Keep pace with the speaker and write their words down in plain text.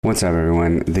What's up,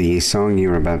 everyone? The song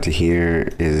you're about to hear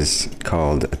is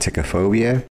called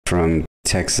Tickophobia from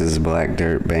Texas black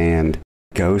dirt band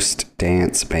Ghost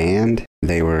Dance Band.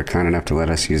 They were kind enough to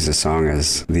let us use the song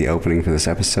as the opening for this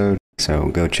episode, so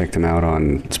go check them out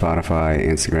on Spotify,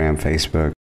 Instagram,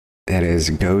 Facebook. That is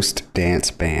Ghost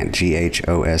Dance Band,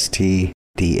 GhostDance.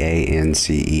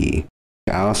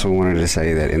 I also wanted to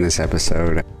say that in this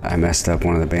episode, I messed up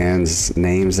one of the band's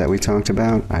names that we talked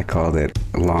about. I called it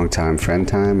Long Time Friend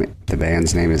Time. The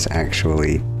band's name is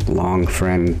actually Long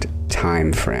Friend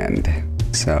Time Friend.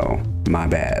 So, my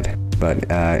bad. But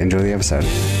enjoy the episode.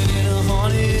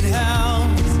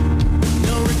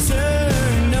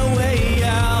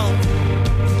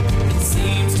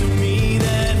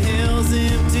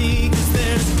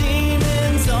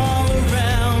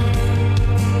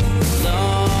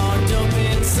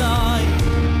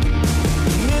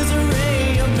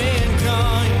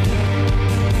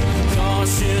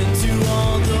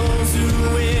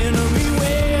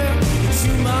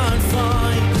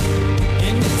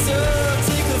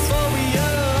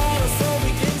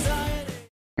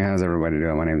 How's everybody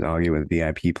doing? My name is Augie with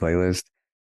VIP Playlist.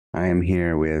 I am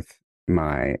here with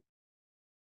my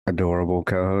adorable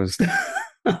co-host.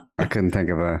 I couldn't think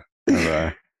of a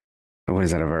what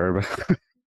is that, a verb?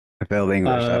 I failed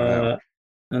English. I don't know.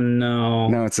 No.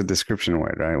 No, it's a description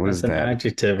word, right? What is That's an that?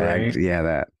 adjective, right? Yeah,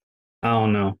 that. I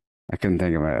don't know. I couldn't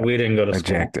think of it. We didn't go to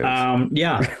adjective. School.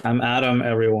 Yeah, I'm Adam,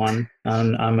 everyone.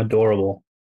 I'm adorable.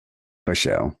 For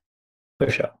sure.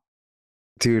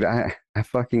 Dude, I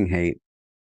fucking hate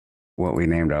what we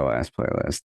named our last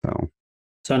playlist. So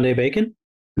Sunday bacon?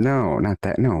 No, not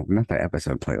that. No, not the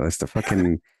episode playlist. The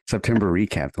fucking September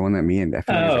recap, the one that me and I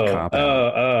feel like is a cop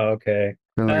out. Okay.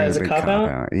 Is a cop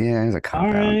out. Yeah, it's a cop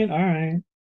out. All right.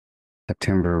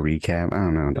 September recap. I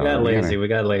don't know. Dog. We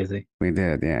got lazy. We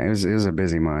did. Yeah, it was a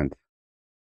busy month.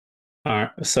 All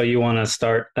right. So you want to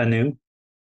start anew?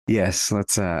 Yes.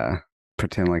 Let's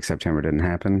pretend like September didn't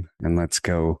happen, and let's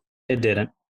go. It didn't.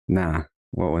 Nah.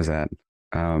 What was that?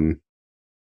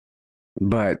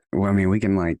 But well, I mean, we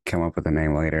can like come up with a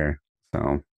name later.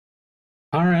 So.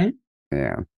 All right.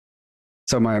 Yeah.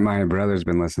 So my brother's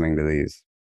been listening to these.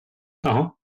 Uh-huh.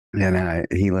 And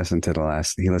he listened to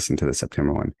the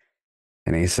September one,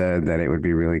 and he said that it would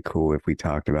be really cool if we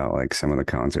talked about like some of the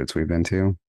concerts we've been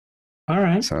to. All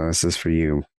right. So this is for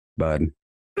you, bud.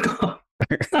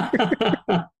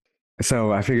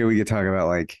 So I figured we could talk about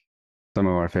like some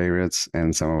of our favorites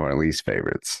and some of our least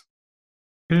favorites.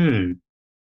 I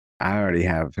already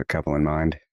have a couple in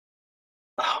mind.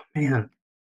 Oh man,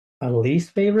 a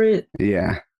least favorite?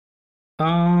 Yeah.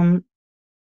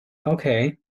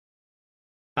 Okay.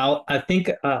 I think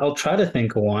I'll try to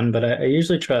think of one, but I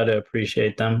usually try to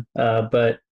appreciate them.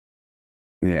 But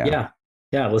yeah,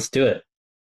 let's do it.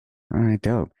 All right,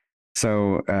 dope.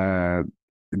 So,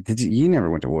 you never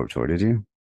went to Warped Tour, did you?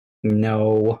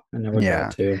 No, I never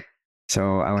got to.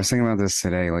 So I was thinking about this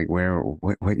today, like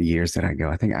what years did I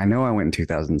go? I know I went in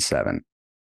 2007,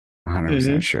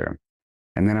 100% sure.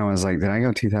 And then I was like, did I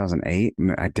go 2008?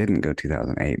 I didn't go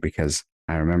 2008 because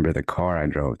I remember the car I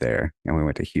drove there, and we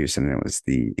went to Houston, and it was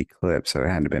the Eclipse, so it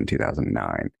had to have been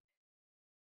 2009.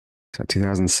 So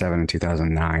 2007 and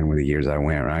 2009 were the years I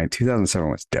went, right?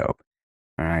 2007 was dope.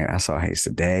 All right, I saw Haste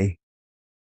Today.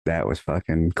 That was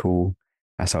fucking cool.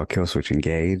 I saw Killswitch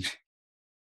Engage.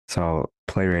 Saw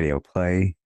Play Radio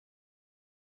Play.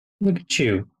 Look at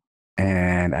you.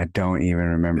 And I don't even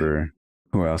remember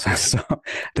who else I saw.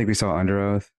 I think we saw Under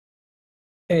Oath.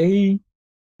 Hey.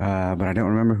 But I don't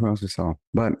remember who else we saw.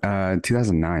 But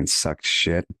 2009 sucked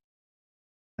shit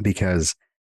because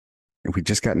we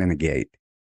just gotten in the gate,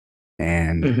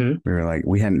 and we were like,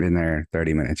 we hadn't been there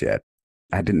 30 minutes yet.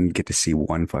 I didn't get to see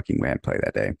one fucking band play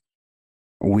that day.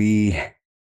 We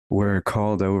were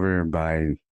called over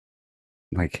by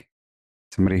like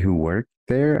somebody who worked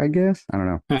there, I guess. I don't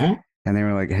know. And they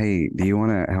were like, hey, do you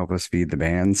want to help us feed the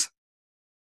bands?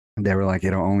 They were like,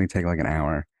 it'll only take like an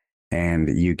hour, and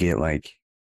you get like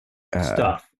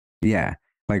stuff. Yeah.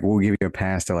 Like we'll give you a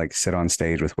pass to like sit on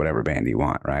stage with whatever band you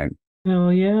want, right?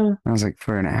 Hell yeah. I was like,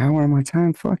 for an hour of my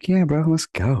time, fuck yeah, bro, let's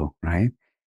go, right?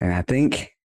 And I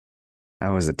think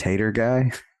I was a tater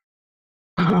guy.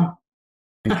 I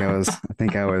think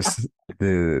I was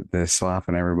the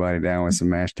slopping everybody down with some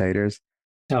mashed taters.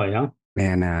 Oh yeah.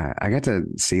 And I got to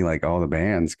see like all the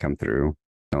bands come through.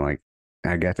 So like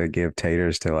I got to give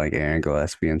taters to like Aaron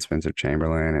Gillespie and Spencer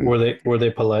Chamberlain. And were they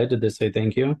polite? Did they say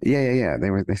thank you? Yeah.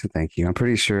 They said thank you. I'm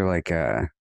pretty sure like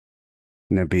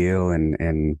Nabil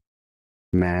and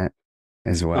Matt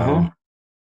as well.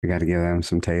 I got to give them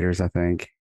some taters, I think.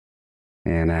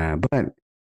 And but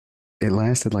it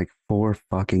lasted like 4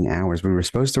 fucking hours. They were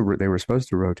supposed to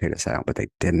rotate us out, but they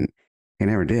didn't. They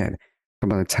never did. So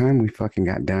by the time we fucking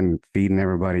got done feeding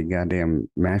everybody goddamn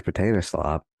mashed potato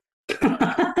slop,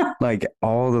 like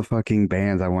all the fucking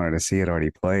bands I wanted to see had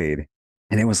already played.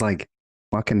 And it was like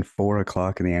fucking 4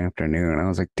 o'clock in the afternoon. I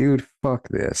was like, dude, fuck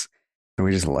this. And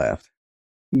we just left.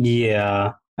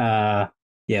 Yeah. Yeah,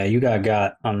 you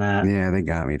got on that. Yeah, they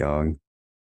got me, dog.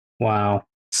 Wow.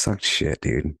 Sucked shit,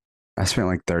 dude. I spent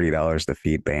like $30 to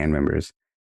feed band members.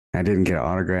 I didn't get an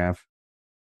autograph.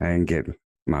 I didn't get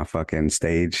my fucking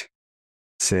stage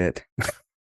sit.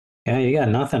 Yeah, you got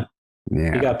nothing.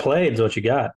 Yeah. You got played, is what you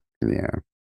got. Yeah.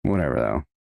 Whatever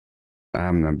though.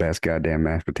 I'm the best goddamn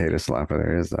mashed potato slapper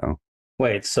there is though.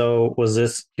 Wait, so was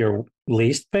this your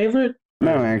least favorite?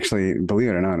 No, actually, believe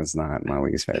it or not, it's not my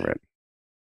least favorite.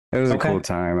 It was a cool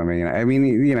time. I mean,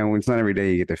 you know, it's not every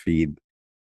day you get to feed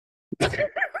the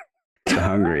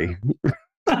hungry.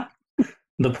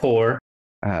 The poor.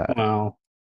 Wow.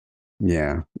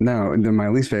 Yeah. No, my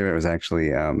least favorite was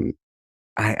actually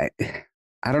I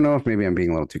don't know if maybe I'm being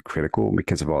a little too critical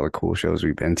because of all the cool shows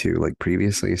we've been to like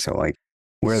previously. So like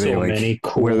where so they like many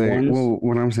cool where they ones. well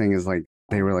what I'm saying is like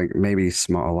they were like maybe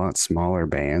a lot smaller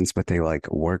bands, but they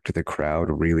like worked the crowd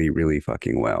really, really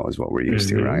fucking well is what we're used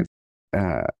to, right?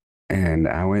 And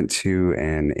I went to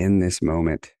an In This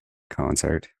Moment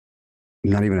concert.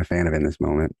 I'm not even a fan of In This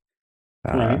Moment.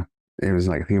 Right. It was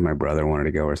like I think my brother wanted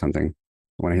to go or something.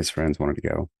 One of his friends wanted to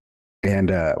go.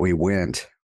 And we went.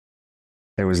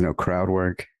 There was no crowd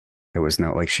work. There was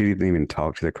no like she didn't even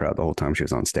talk to the crowd the whole time she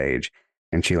was on stage.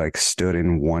 And she like stood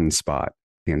in one spot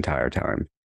the entire time.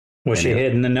 Was she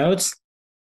hitting the notes?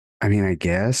 I mean, I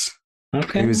guess.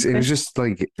 Okay. It was just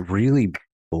like really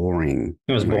boring.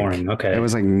 It was boring. Okay. It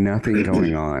was like nothing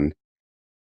going on.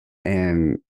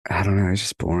 And I don't know, it's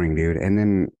just boring, dude. And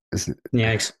then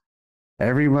yikes.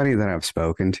 Everybody that I've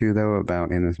spoken to though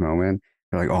about In This Moment,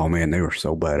 they're like, "Oh man, they were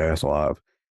so badass live."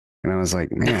 And I was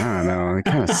like, "Man, I don't know. It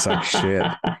kind of sucks shit,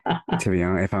 to be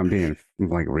honest. If I'm being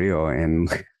like real." And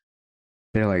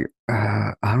they're like,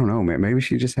 "I don't know, man. Maybe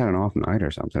she just had an off night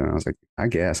or something." And I was like, "I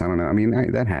guess. I don't know. I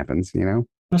mean, that happens, you know.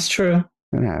 That's true.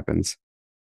 That happens."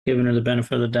 Giving her the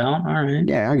benefit of the doubt. All right.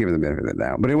 Yeah, I'll give her the benefit of the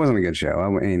doubt, but it wasn't a good show. I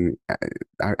mean,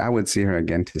 I would see her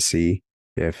again to see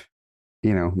if,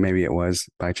 you know, maybe it was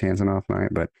by chance an off night,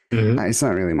 but it's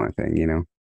not really my thing, you know?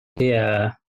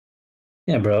 Yeah.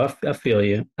 Yeah, bro. I feel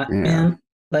you. Man,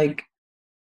 like,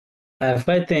 if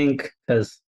I think,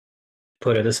 because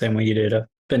put it the same way you did, I've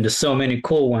been to so many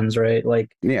cool ones, right?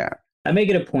 Like, yeah. I make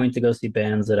it a point to go see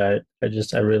bands that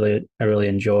I really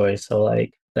enjoy. So,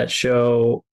 like, that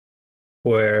show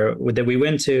that we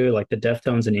went to, like the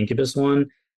Deftones and Incubus one,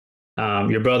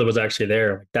 your brother was actually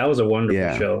there. That was a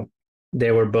wonderful show.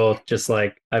 They were both just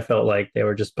like, I felt like they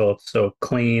were just both so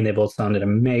clean. They both sounded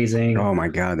amazing. Oh my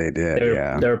God, they did.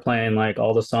 They were playing like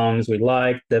all the songs we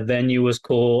liked. The venue was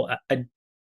cool. I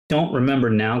don't remember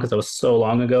now because it was so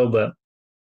long ago, but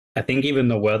I think even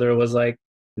the weather was like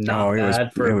not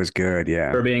bad it was good,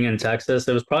 yeah. For being in Texas.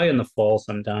 It was probably in the fall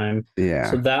sometime.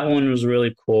 Yeah. So that one was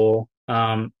really cool.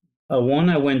 One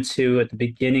I went to at the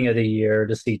beginning of the year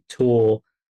to see Tool.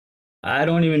 I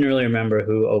don't even really remember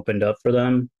who opened up for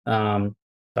them.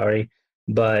 Sorry,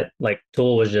 but like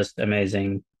Tool was just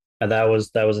amazing. That was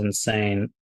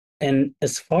insane. And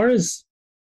as far as,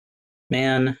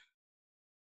 man,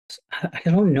 I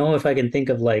don't know if I can think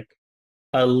of like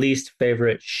a least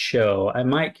favorite show. I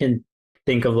might can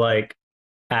think of like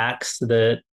acts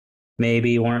that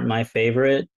maybe weren't my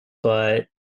favorite, but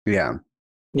yeah,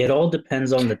 it all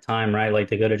depends on the time, right? Like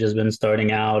they could have just been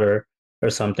starting out or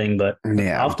something, but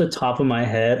off the top of my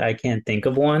head, I can't think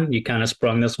of one. You kind of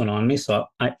sprung this one on me, so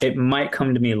it might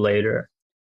come to me later.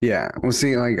 Yeah. Well,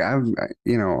 see, like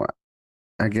you know,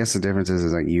 I guess the difference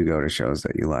is like you go to shows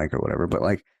that you like or whatever, but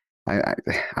like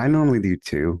I normally do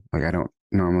too. Like I don't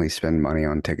normally spend money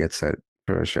on tickets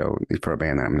for a show for a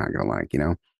band that I'm not gonna like, you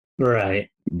know? Right.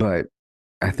 But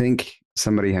I think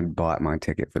somebody had bought my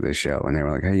ticket for this show and they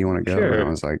were like, "Hey, you want to go?" Sure. And I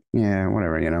was like, "Yeah,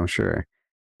 whatever, you know, sure."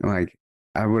 Like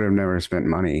I would have never spent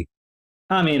money.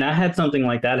 I mean, I had something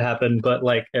like that happen, but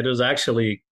like it was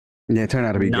actually it turned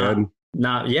out to be good.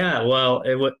 Well,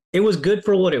 it was good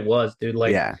for what it was, dude.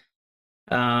 Like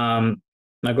my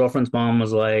girlfriend's mom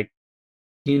was like,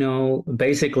 you know,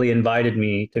 basically invited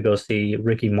me to go see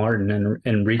Ricky Martin and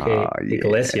Enrique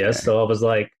Iglesias. So I was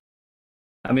like,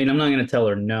 I mean, I'm not going to tell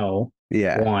her no.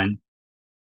 Yeah. One.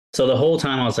 So the whole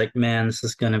time I was like, man, this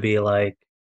is going to be like,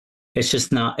 it's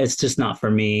just not for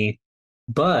me.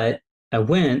 But I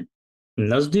went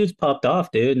and those dudes popped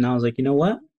off, dude. And I was like, you know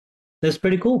what? That's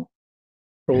pretty cool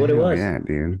for what it Hell was. yeah,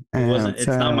 dude. It wasn't. It's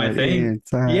not my Outside, thing.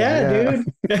 inside, Yeah, yeah.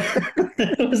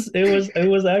 dude. It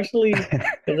was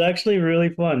actually really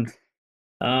fun.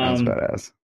 That's Um,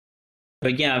 badass.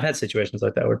 but yeah, I've had situations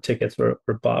like that where tickets were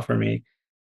bought for me.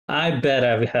 I bet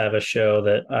I have a show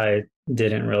that I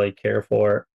didn't really care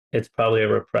for. It's probably a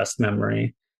repressed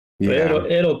memory, but Yeah.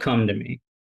 it'll come to me.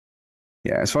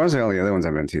 Yeah. As far as all the other ones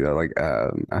I've been to, though, like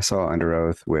I saw Under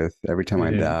Oath with Every Time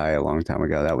I Mhm. Die a long time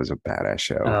ago. That was a badass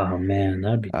show. Oh man,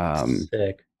 that'd be Um,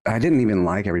 sick. I didn't even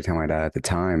like Every Time I Die at the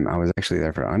time. I was actually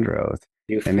there for Under Oath.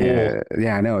 You And fool.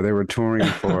 yeah, I know they were touring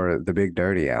for the Big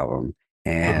Dirty album.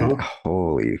 And Uh-huh.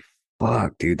 holy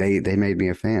fuck, dude, they made me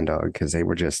a fan, dog, because they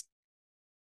were just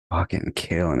fucking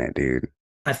killing it, dude.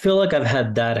 I feel like I've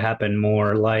had that happen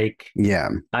more. Like Yeah.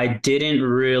 I didn't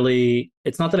really,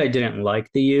 it's not that I didn't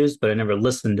like the Used, but I never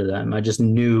listened to them. I just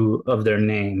knew of their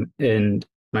name. And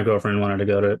my girlfriend wanted to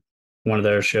go to one of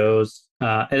their shows.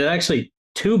 And actually,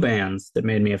 two bands that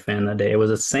made me a fan that day. It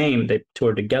was the same, they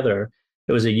toured together.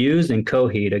 It was a Used and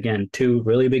Coheed. Again, two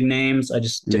really big names. I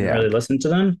just didn't Yeah. really listen to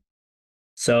them.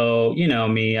 So, you know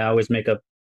me, I always make up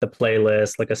the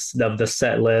playlist, like of the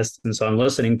set list. And so I'm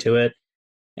listening to it.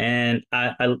 And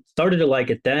I started to like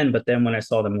it then, but then when I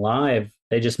saw them live,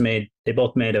 they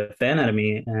both made a fan out of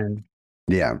me, and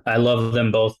Yeah. I love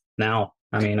them both now.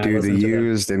 I mean, I Dude, the listen to them.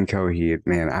 Used and Coheed,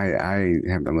 man, I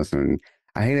have been listening.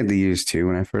 I hated the Used too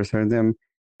when I first heard them.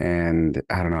 And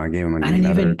I don't know, I gave them I didn't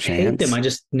another even hate them. chance. I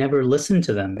just never listened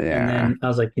to them. And Yeah. then I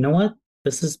was like, you know what?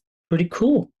 This is pretty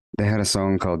cool. They had a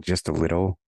song called Just a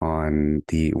Little on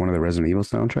the one of the Resident Evil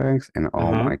soundtracks. And oh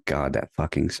Uh-huh. my God, that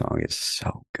fucking song is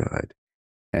so good.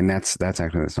 And that's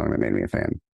actually the song that made me a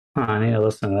fan. Huh, I need to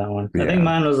listen to that one. I think Yeah.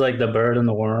 mine was like The Bird and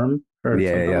the Worm or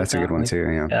Yeah, something yeah, like that's a good that. one Like, too.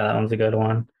 Yeah. yeah, that one's a good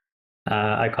one.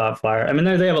 I Caught Fire. I mean,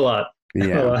 they have a lot, a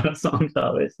Yeah. lot of songs,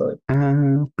 obviously.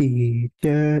 I'll be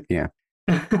good. Yeah.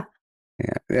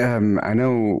 Yeah. I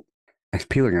know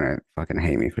people are gonna fucking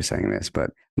hate me for saying this,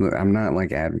 but look, I'm not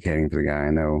like advocating for the guy. I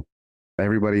know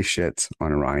everybody shits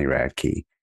on Ronnie Radke,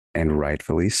 and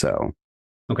rightfully so.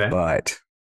 Okay. But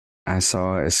I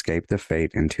saw Escape the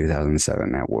Fate in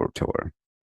 2007 at Warped Tour.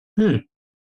 Hmm.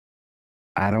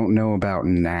 I don't know about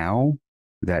now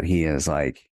that he is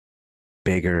like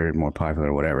bigger, more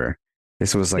popular, whatever.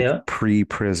 This was like Yeah.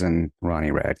 pre-prison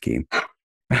Ronnie Radke.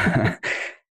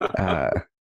 uh,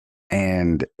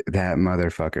 and that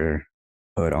motherfucker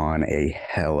put on a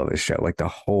hell of a show. Like the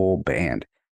whole band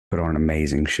put on an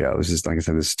amazing show. This is, like I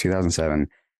said, this is 2007.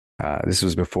 This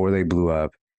was before they blew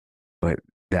up, but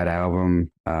that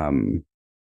album, Dying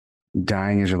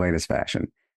is Your Latest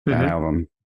Fashion, that Hmm. album,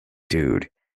 dude,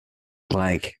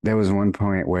 like there was one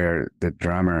point where the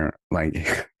drummer, like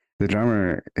the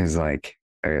drummer is like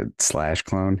a Slash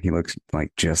clone. He looks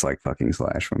like just like fucking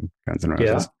Slash from Guns N'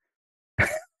 Yeah. Roses.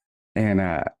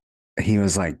 And he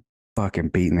was like fucking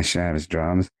beating the shit out of his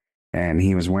drums. And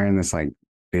he was wearing this like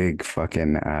big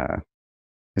fucking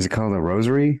is it called a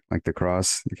rosary? Like the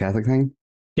cross, the Catholic thing?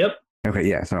 Yep. Okay,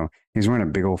 yeah. So he's wearing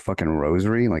a big old fucking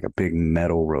rosary, like a big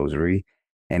metal rosary,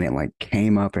 and it like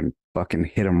came up and fucking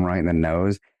hit him right in the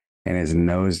nose, and his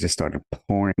nose just started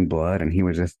pouring blood, and he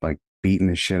was just like beating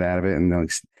the shit out of it, and then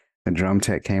like, the drum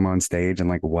tech came on stage and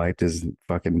like wiped his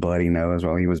fucking bloody nose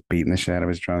while he was beating the shit out of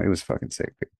his drum. It was fucking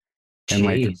sick, dude. And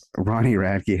like Jeez. Ronnie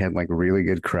Radke had like really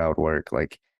good crowd work,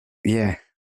 like yeah,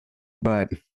 but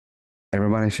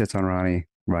everybody shits on Ronnie,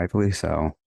 rightfully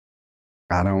so.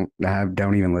 I don't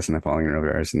even listen to Falling in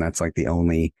Reverse, and that's like the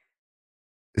only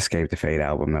Escape the Fate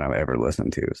album that I've ever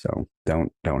listened to. So don't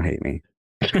hate me.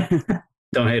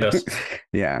 Don't hate us.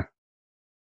 Yeah.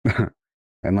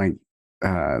 And like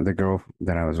the girl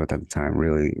that I was with at the time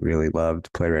really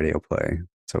loved Play Radio Play.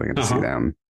 So we got to see Uh-huh.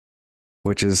 them,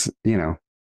 which is, you know,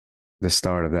 the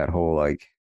start of that whole like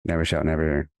never shout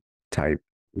never type,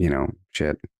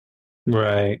 shit.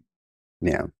 Right.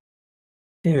 Yeah.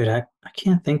 Dude, I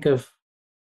can't think of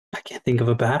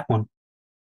a bad one.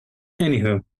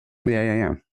 Anywho. Yeah,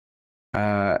 yeah,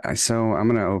 yeah. So I'm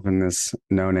gonna open this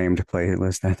no named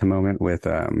playlist at the moment with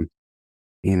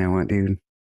you know what, dude?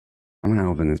 I'm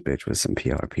gonna open this bitch with some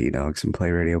PRP, dog, some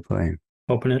Play Radio Play.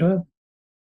 Open it up.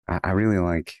 I really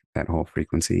like that whole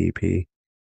Frequency EP,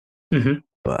 Hmm.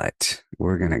 but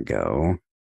we're gonna go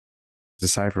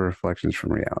Decipher Reflections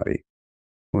from Reality.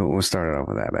 We'll start it off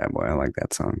with that bad boy. I like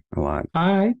that song a lot.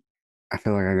 All right. I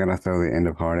feel like I gotta throw the End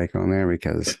of Heartache on there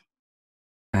because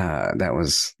that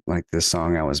was like the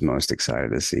song I was most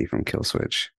excited to see from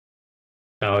Killswitch.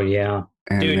 Oh yeah.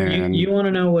 And Dude, then you want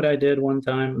to know what I did one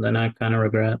time that I kind of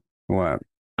regret? what?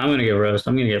 I'm gonna get roast.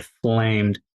 I'm gonna get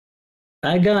flamed.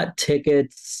 I got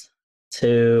tickets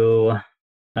to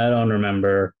I don't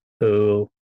remember who.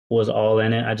 was all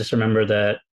in it. I just remember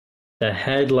that the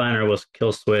headliner was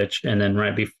Kill Switch, and then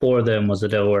right before them was The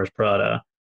Devil Wears Prada.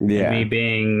 And me Yeah.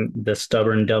 being the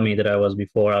stubborn dummy that I was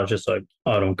before, I was just like,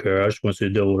 I don't care. I just want to see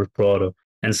The Devil Wears Prada.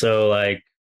 And so, like,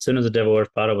 as soon as The Devil Wears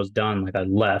Prada was done, like, I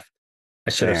left. I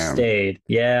should have Damn. stayed.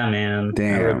 Yeah, man. I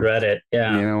Damn. regret it. You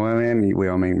Yeah. know what, man? We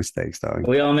all make mistakes, dog.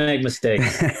 We all make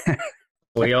mistakes.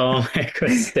 We all make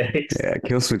mistakes. Yeah,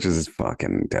 Kill Switches is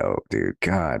fucking dope, dude.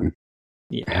 God,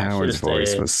 Yeah, I should have Howard's voice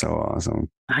stayed. was so awesome.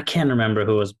 I can't remember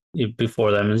who was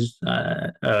before them. It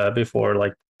was, before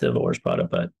like Divorce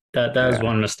product, but that was Yeah.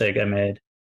 one mistake I made.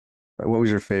 What was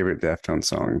your favorite Deftones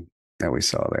song that we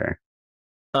saw there?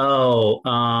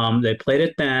 Oh, they played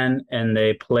it then, and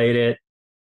they played it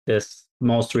this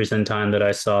most recent time that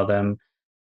I saw them.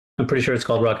 I'm pretty sure it's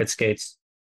called Rocket Skates.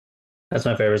 That's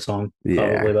my favorite song, probably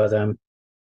Yeah. by them.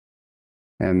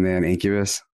 And then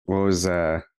Incubus. What was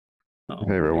Oh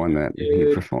favorite my one God, that he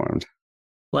dude! performed?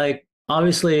 Like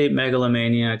obviously,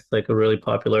 Megalomaniac's like a really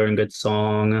popular and good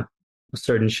song. A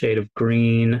certain shade of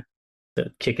green.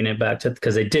 Kicking it back to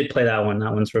because they did play that one.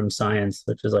 That one's from Science,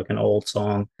 which is like an old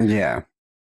song. Yeah.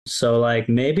 So like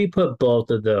maybe put both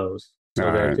of those All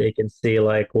so that right. they can see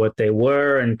like what they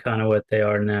were and kind of what they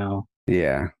are now.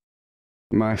 Yeah.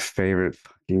 My favorite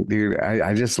fucking dude.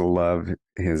 I just love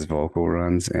his vocal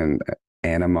runs and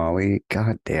Animali.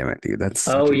 God damn it, dude. That's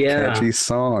such Oh a yeah, catchy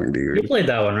song, you dude. played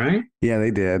that one, right? Yeah,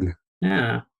 they did.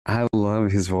 Yeah. I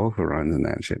love his vocal runs and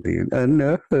that shit, dude.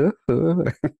 Enough,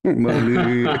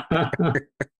 money.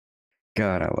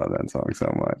 God, I love that song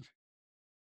so much.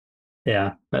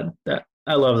 Yeah, that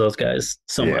I love those guys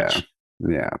so Yeah, much.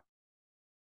 yeah.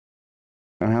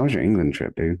 How was your England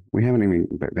trip, dude? We haven't even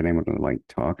been able to like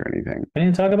talk or anything. I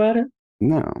didn't talk about it.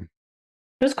 No.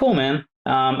 It was cool, man.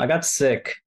 I got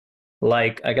sick.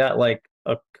 Like I got like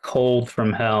a cold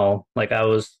from hell. Like I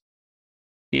was,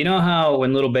 you know how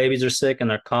when little babies are sick and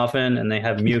they're coughing and they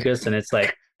have mucus and it's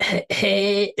like,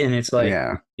 hey, and it's like,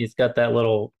 Yeah. it's got that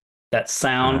little, that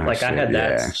sound. Oh Like I shit. had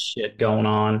that Yeah. shit going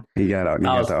on. You I got the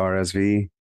was, RSV.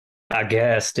 I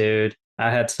guess, dude, I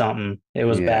had something. It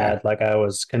was Yeah. bad. Like I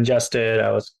was congested.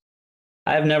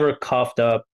 I've never coughed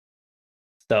up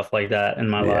stuff like that in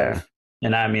my Yeah. life.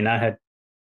 And I mean, I had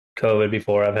COVID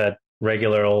before. I've had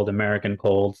regular old American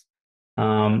colds.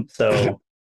 So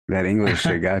That English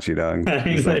shit got you, dog.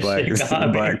 English shit It's the got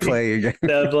me. black plague.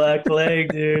 The Black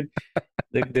Plague, dude.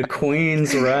 The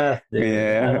Queen's Wrath, dude. I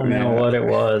Yeah, don't know yeah. what it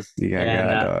was. You And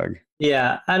got dog.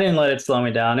 yeah, I didn't let it slow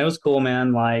me down. It was cool,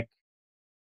 man. Like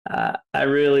I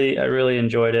really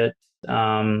enjoyed it.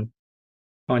 Going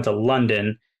to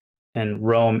London and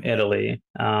Rome, Italy.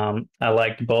 I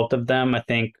liked both of them. I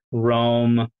think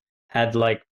Rome had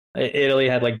like Italy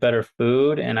had like better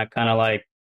food, and I kind of like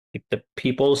the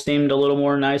people seemed a little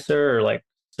more nicer or like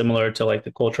similar to like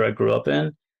the culture I grew up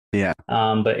in. Yeah.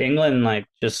 But England like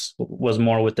just was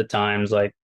more with the times.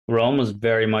 Like Rome was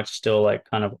very much still like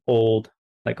kind of old.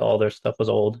 Like all their stuff was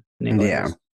old. And England Yeah.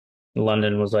 was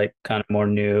London was like kind of more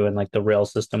new and like the rail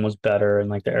system was better and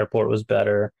like the airport was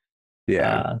better.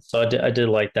 Yeah. So I did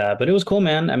like that, but it was cool,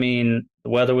 man. I mean, the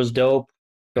weather was dope.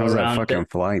 How Go was that around fucking it.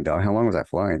 flight, dog? How long was that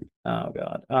flight? Oh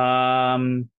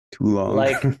God. Too long.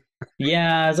 Like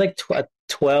yeah, it's like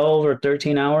 12 or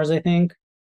 13 hours, I think.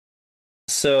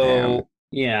 Damn. So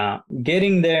yeah,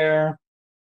 getting there.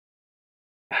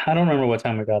 I don't remember what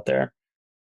time we got there.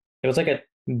 It was like at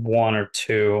 1 or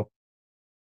 2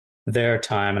 their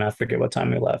time, and I forget what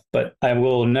time we left. But I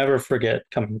will never forget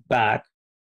coming back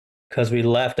because we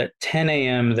left at 10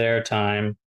 a.m. their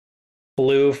time,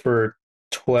 flew for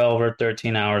 12 or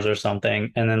 13 hours or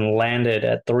something, and then landed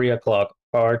at 3 o'clock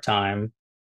our time.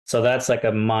 So that's like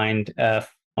a mind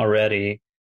F already.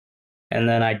 And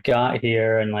then I got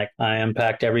here and like I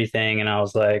unpacked everything and I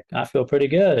was like, I feel pretty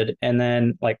good. And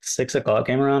then like 6 o'clock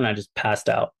came around and I just passed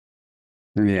out.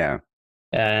 Yeah.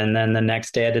 And then the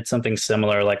next day I did something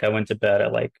similar. Like I went to bed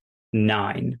at like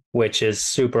 9, which is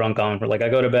super uncommon for like I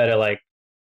go to bed at like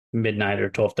midnight or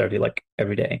 12:30 like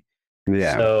every day.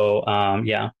 Yeah. So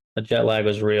yeah, the jet lag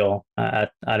was real. I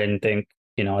didn't think,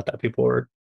 I thought people were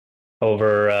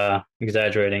over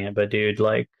exaggerating it, but dude,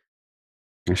 like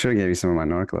I should have gave you some of my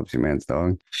narcolepsy meds,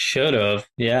 dog. should have.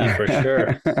 Yeah, for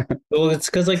sure. Well, it's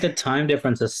because like the time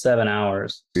difference is 7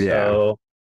 hours. Yeah. So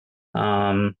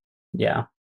yeah,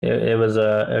 it was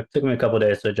it took me a couple of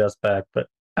days to adjust back, but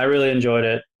I really enjoyed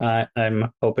it.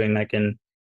 I'm hoping I can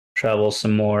travel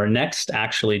some more. Next,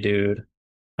 actually, dude,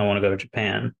 I want to go to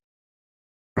Japan.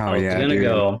 Oh I was yeah, gonna dude.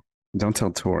 go. Don't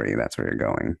tell Tori that's where you're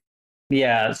going.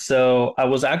 Yeah, so I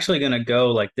was actually gonna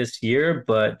go like this year,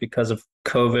 but because of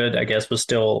COVID, I guess was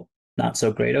still not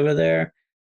so great over there.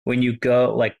 When you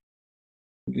go, like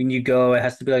when you go, it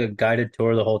has to be like a guided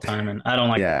tour the whole time, and I don't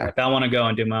like that. Yeah. Like I want to go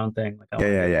and do my own thing. Like I Yeah, want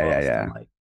to yeah, get yeah, yeah, lost and yeah. like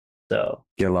so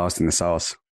Get lost in the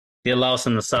sauce. get lost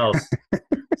in the south.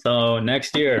 So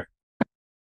next year,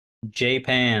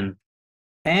 Japan,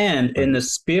 and in the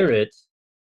spirit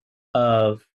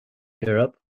of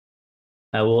Europe,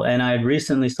 I will. And I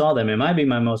recently saw them. It might be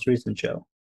my most recent show.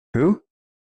 Who?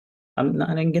 I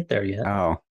didn't get there yet.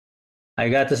 Oh, I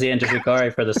got to see Enter Shikari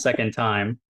for the second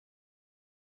time.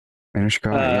 Enter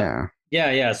Shikari, Uh, yeah.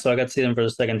 yeah, yeah. So I got to see them for the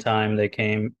second time. They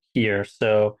came here,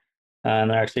 so and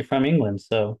they're actually from England.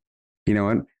 So You know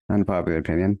what? Unpopular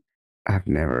opinion. I've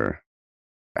never,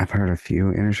 I've heard a few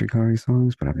Enter Shikari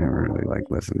songs, but I've never really like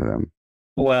listened to them.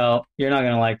 well, you're not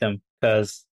gonna like them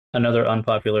because another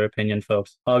unpopular opinion,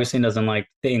 folks. Augustine doesn't like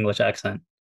the English accent,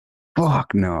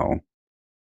 Fuck no.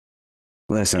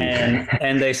 Listen,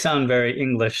 and they sound very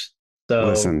English. So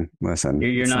listen. you're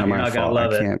It's not you're my not gonna fault. I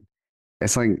love it. can't.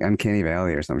 It's like Uncanny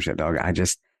Valley or some shit, dog.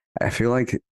 I feel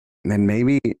like, then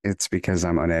maybe it's because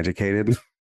I'm uneducated,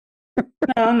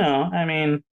 No, no. I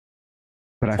mean,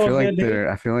 but it's all good, dude.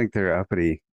 I feel like they're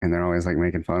uppity and they're always like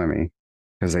making fun of me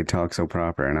because they talk so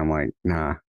proper, and I'm like,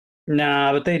 nah,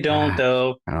 Nah, but they don't I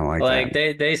though. don't like that.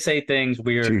 Like they say things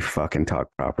weird. You fucking talk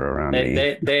proper around They me.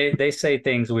 they they they say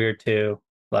things weird too.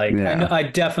 Like I know Yeah, I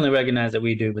definitely recognize that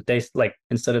we do, but they like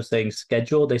instead of saying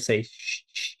schedule, they say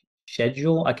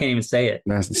schedule. I can't even say it.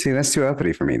 that's too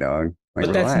uppity for me, dog. Like,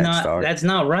 But that's relax, not dog. that's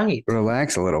not right.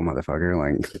 Relax a little, motherfucker.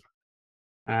 Like,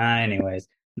 Anyways,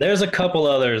 there's a couple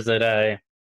others that I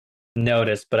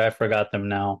noticed, but I forgot them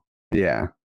now. yeah,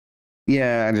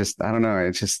 yeah. I don't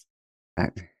know. I,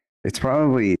 it's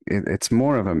probably, it's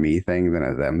more of a me thing than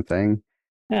a them thing.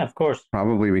 Yeah, of course.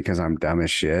 Probably because I'm dumb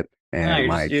as shit, No, and you're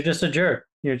like, just a jerk.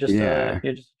 yeah,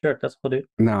 You're just a jerk. That's what, dude.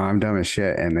 no, I'm dumb as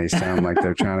shit, and they sound like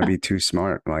they're trying to be too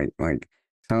smart.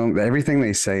 Everything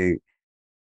they say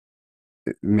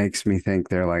makes me think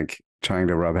they're like trying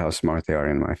to rub how smart they are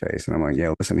in my face, and I'm like,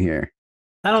 yeah, listen here,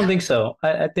 I don't think so.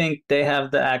 I think they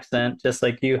have the accent just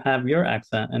like you have your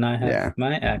accent and I have yeah.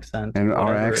 my accent, And our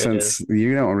whatever it is. accents,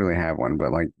 you don't really have one,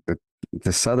 but like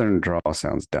the southern drawl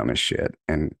sounds dumb as shit,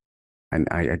 and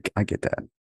I get that.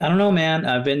 I don't know, man.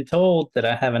 I've been told that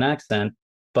I have an accent,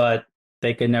 but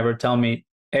they could never tell me.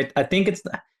 I think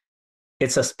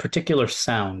it's a particular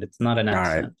sound. It's not an All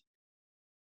right, accent.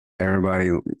 everybody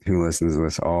who listens to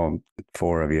this, all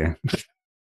four of you,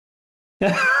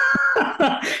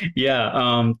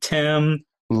 Yeah, Tim,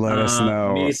 let us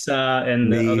know. Misa,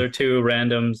 and the Me, other two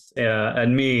randoms,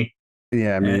 and me,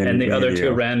 yeah, and the me and other two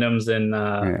you. randoms in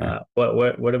Yeah,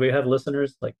 what do we have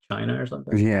listeners like China or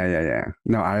something? yeah, yeah, yeah.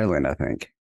 No, Ireland, I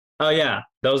think. Oh yeah,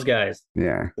 those guys.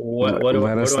 Yeah, What let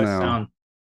what us do I know. sound?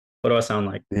 What do I sound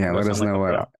like? Yeah, Do I let sound us like know a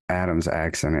what pro? Adam's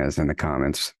accent is in the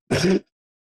comments.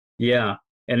 Yeah,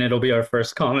 and it'll be our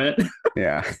first comment,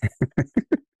 Yeah,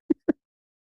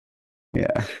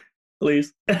 yeah.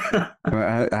 please.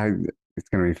 Well, it's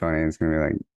gonna be funny. It's gonna be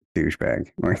like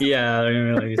douchebag. Like, Yeah, I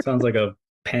mean, like, he sounds like a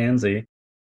pansy.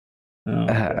 Oh my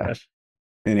gosh.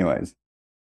 anyways,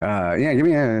 yeah, give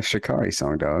me a Shikari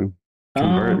song, dog.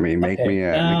 Convert me, Okay. make me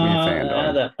a fan,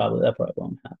 dog. That probably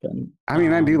won't happen. I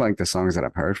mean, I do like the songs that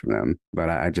I've heard from them, but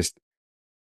I just,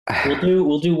 all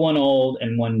We'll do one old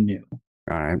and one new.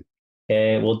 right.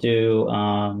 Okay, we'll do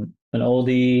an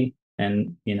oldie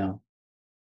and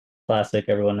classic.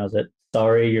 Everyone knows it.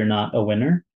 Sorry, you're not a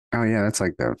winner. Oh yeah, that's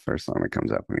like the first song that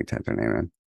comes up when you type their name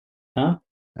in. Huh?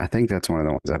 I think that's one of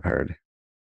the ones I've heard.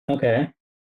 Okay.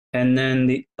 And then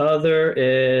the other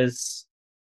is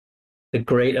The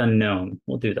Great Unknown.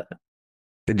 We'll do that.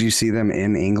 Did you see them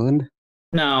in England?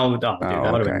 No, oh, dude, that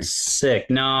Oh, would have been okay, sick.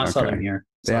 No, I saw them okay. here.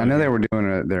 Saw Yeah, I them know they here. were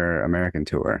doing their American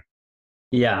tour.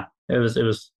 Yeah, it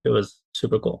was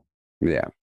super cool. Yeah,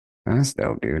 that's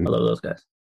dope, I dude. love those guys.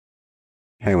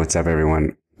 Hey, what's up,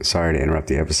 everyone? Sorry to interrupt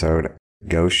the episode.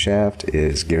 Ghost Shaft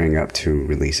is gearing up to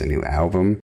release a new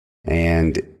album,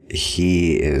 and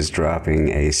he is dropping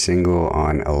a single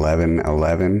on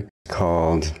 11/11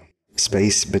 called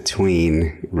Space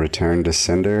Between Return to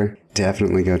Sender.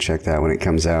 Definitely go check that when it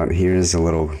comes out. Here's a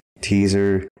little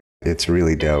teaser. It's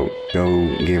really dope.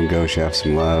 Go give Ghost Shaft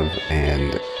some love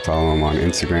and follow him on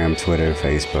Instagram, Twitter,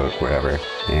 Facebook, wherever,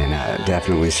 and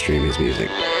definitely stream his music.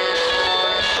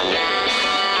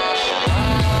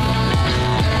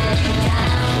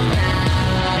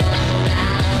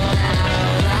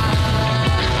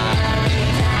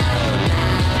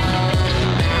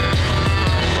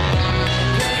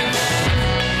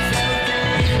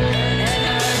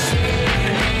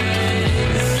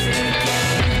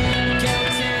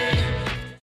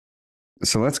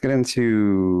 So let's get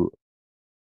into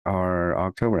our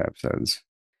October episodes.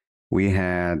 We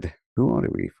had Who all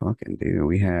did we fucking do?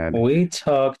 We had We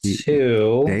talked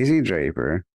to Daisy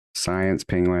Draper, Science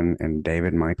Penguin, and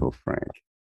David Michael Frank.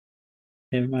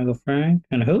 David Michael Frank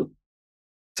and who?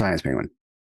 Science Penguin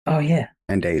Oh yeah,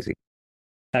 and Daisy.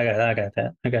 I got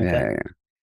that. I got Yeah, that. yeah, yeah.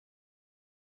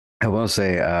 I will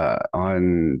say,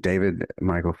 on David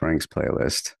Michael Frank's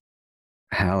playlist,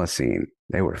 Halocene,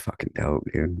 they were fucking dope,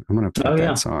 dude. I'm gonna Oh put that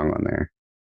yeah, song on there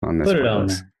on this put it on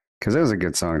playlist there. because it was a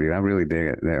good song, dude. I really dig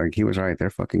it. Like he was right. They're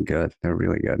fucking good. They're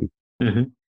really good. Hmm.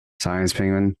 Science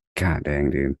Penguin, god dang,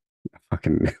 dude.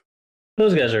 Fucking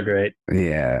Those guys are great.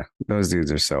 yeah, those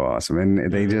dudes are so awesome.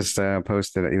 And they Hmm. just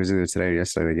posted it was either today or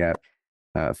yesterday. They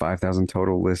got 5,000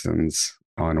 total listens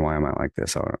on Why Am I Like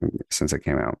This since it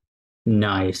came out.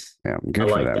 Nice. Yeah, I good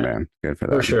for like them, that man. Good for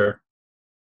for them. sure.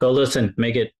 Go listen.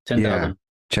 Make it Yeah, 10,000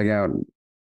 check out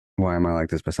Why Am I Like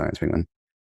This by Science Penguin.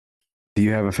 Do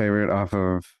you have a favorite off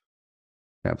of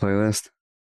that playlist?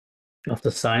 off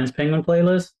the Science Penguin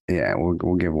playlist. Yeah,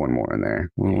 we'll give one more in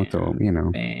there. We'll throw,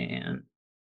 Man, man,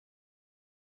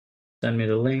 send me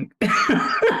the link.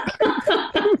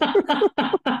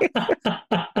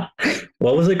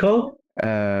 What was it called?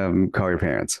 Call your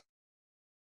parents.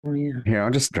 Oh yeah. Here,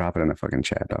 I'll just drop it in the fucking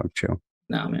chat, dog. Chill.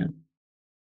 No man,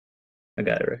 I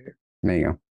got it right here. There you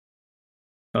go.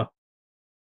 Oh,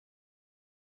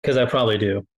 because I probably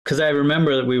do. Because I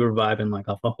remember that we were vibing like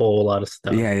off a whole lot of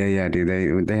stuff. Yeah, yeah, yeah,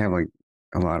 dude. They have like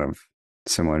a lot of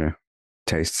similar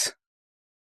tastes.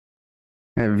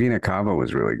 Yeah, Vina Cava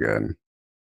was really good.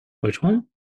 Which one?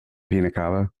 Vina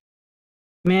Cava.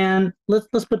 Man, let's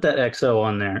put that XO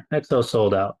on there. XO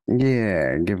sold out.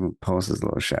 Yeah, give Pulses a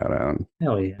little shout out.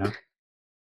 Hell yeah.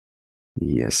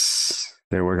 Yes,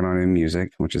 they're working on new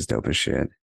music, which is dope as shit.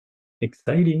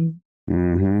 Exciting.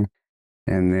 Mm-hmm.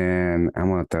 And then I'm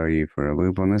gonna throw you for a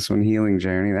loop on this one, Healing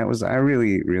Journey. That was I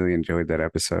really, really enjoyed that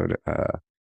episode.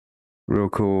 Real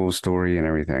cool story and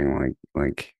everything,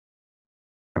 like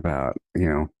about,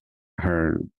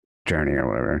 her journey or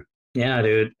whatever. Yeah,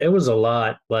 dude. It was a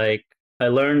lot. Like I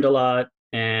learned a lot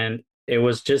and it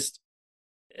was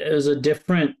a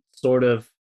different sort of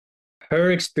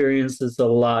her experience is a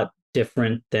lot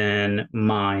different than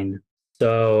mine.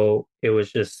 So it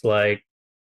was just like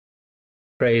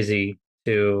crazy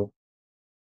to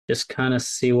just kind of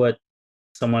see what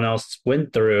someone else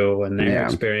went through and their Yeah.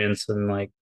 experience and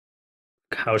like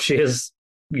how she has,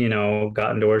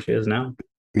 gotten to where she is now.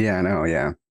 Yeah, I know,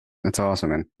 yeah. That's awesome,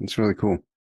 man. It's really cool.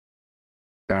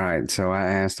 All right, so I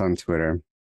asked on Twitter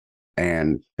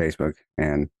and Facebook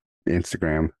and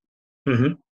Instagram,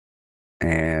 Hmm.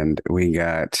 and we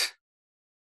got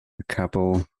a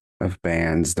couple of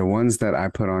bands. The ones that I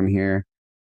put on here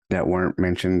that weren't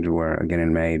mentioned were Again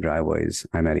in May, Driveways,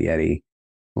 I Met Yeti,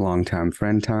 Longtime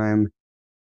Friend Time,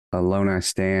 Alone I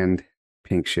Stand,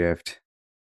 Pink Shift,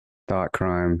 Thought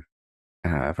Crime,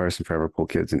 First and Forever, Cool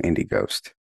Kids, and Indie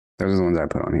Ghost. Those are the ones I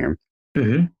put on here.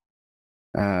 Hmm.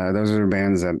 Those are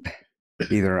bands that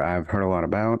either I've heard a lot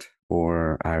about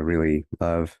or I really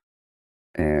love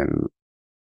and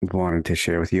wanted to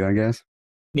share with you, I guess.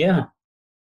 Yeah.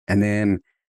 And then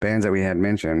bands that we had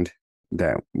mentioned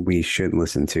that we should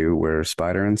listen to were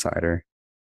Spider and Cider,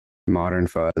 Modern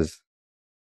Fuzz,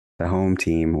 The Home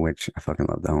Team, which I fucking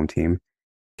love The Home Team,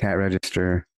 Cat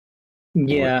Register.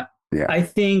 Yeah. Yeah. I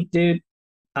think, dude,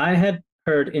 I had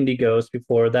heard Indie Ghost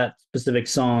before that specific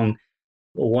song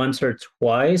once or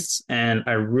twice, and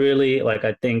I really like.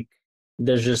 I think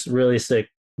there's just really sick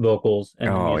vocals, and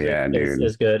the Oh music yeah, is dude.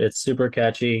 is good. It's super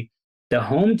catchy. The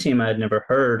Home Team I had never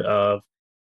heard of,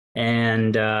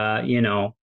 and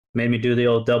made me do the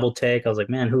old double take. I was like,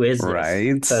 man, who is this?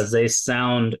 Right? Because he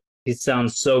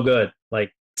sounds so good.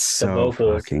 Like the So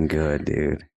vocals, fucking good,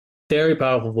 dude. very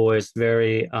powerful voice,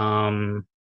 very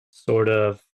sort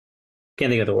of can't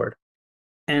think of the word.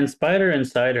 And Spider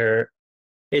Inside Her,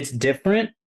 it's different.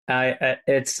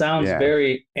 It sounds Yeah.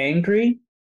 very angry,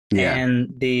 Yeah.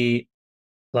 and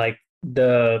like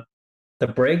the the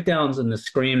breakdowns and the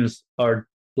screams are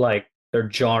like they're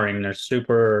jarring.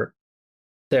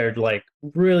 They're like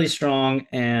really strong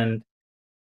and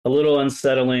a little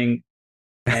unsettling,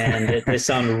 and they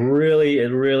sound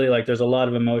really like there's a lot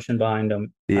of emotion behind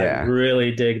them. I Yeah.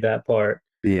 really dig that part.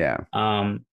 Yeah.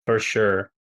 For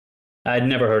sure. I'd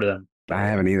never heard of them, by I the way.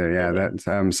 haven't either. Yeah. Never.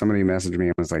 That somebody messaged me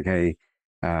and was like, hey,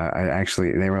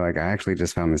 they were like, I actually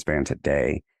just found this band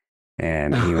today.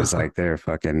 And he was like, they're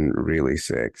fucking really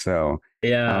sick. So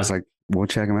I was Yeah. like, we'll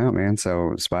check them out, man.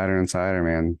 So Spider and Cider,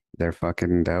 man, they're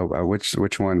fucking dope.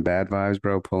 Which one? Bad Vibes,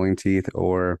 bro, Pulling Teeth,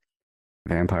 or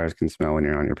Vampires Can Smell When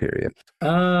You're on Your Period?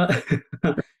 Uh,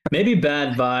 maybe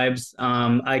bad vibes.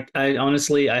 I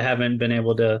honestly I haven't been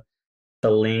able to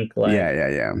the link Yeah, like yeah,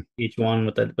 yeah. each one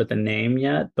with the name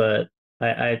yet, but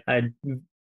I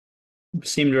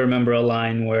seem to remember a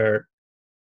line where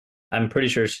I'm pretty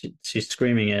sure she's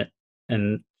screaming it,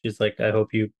 and she's like, "I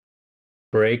hope you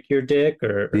break your dick,"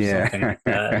 or Yeah. something like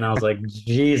that. And I was like,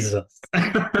 Jesus.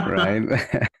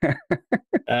 Right?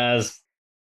 As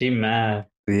she mad.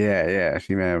 Yeah, yeah.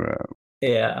 She may have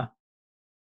Yeah.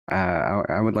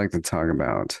 I would like to talk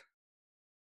about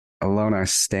Alone I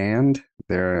Stand.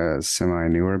 They're a semi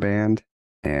newer band,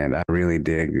 and I really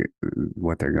dig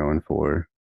what they're going for.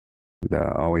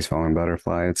 The Always Falling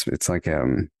Butterfly. It's like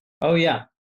Oh yeah.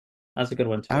 That's a good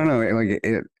one I don't too.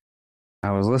 know,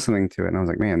 I was listening to it and I was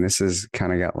like, man, this is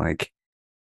kind of got like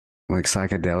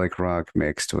psychedelic rock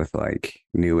mixed with like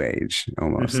new age,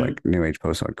 almost Hmm. like new age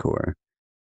post hardcore.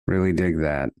 Really dig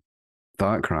that.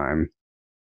 Thought Crime.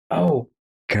 Oh,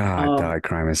 God, um, Thought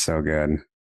Crime is so good.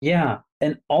 yeah.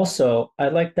 And also I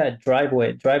like that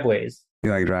driveways.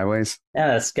 You like Driveways? Yeah,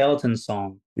 that skeleton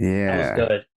song. That was Yeah.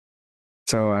 good.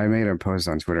 So I made a post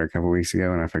on Twitter a couple weeks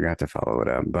ago and I forgot to follow it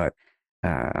up, but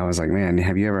I was like, man,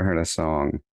 have you ever heard a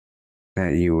song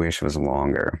that you wish was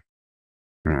longer?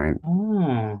 Right?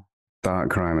 Oh, Thought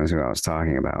Crime is who I was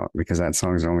talking about because that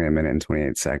song is only a minute and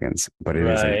 28 seconds, but it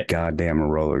is a right. goddamn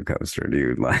roller coaster,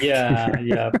 dude. Like, Yeah,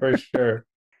 yeah, for sure.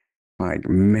 like,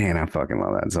 man, I fucking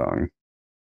love that song.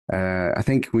 I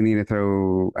think we need to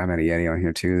throw I'm at a Yeti on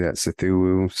here too. That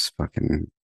Cthulhu's fucking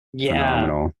Yeah.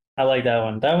 phenomenal. I like that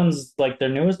one. That one's like their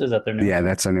newest. Is that their Yeah, newest one?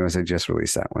 that's the newest. They just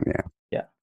released that one. Yeah. Yeah.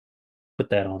 Put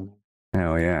that on.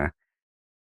 Hell yeah.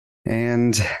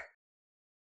 And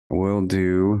we'll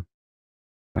do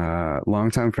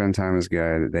longtime friend time is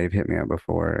good. They've hit me up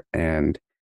before and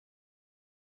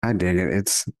I dig it.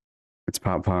 It's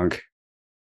pop punk.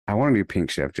 I want to do Pink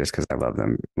Shift just because I love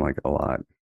them like a lot.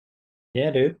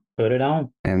 Yeah, dude. Put it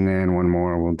on. And then one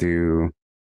more we'll do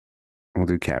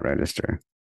Cat Register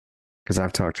because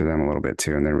I've talked to them a little bit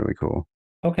too and they're really cool.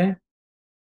 Okay.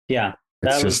 Yeah.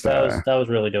 It's just That was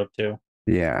really dope too.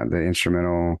 yeah, the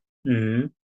instrumental. Hmm.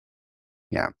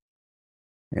 Yeah.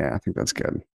 Yeah, I think that's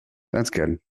good. That's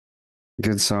good.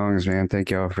 Good songs, man. Thank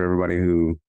y'all for everybody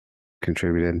who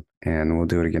contributed and we'll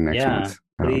do it again next Yeah. month.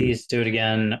 Please do it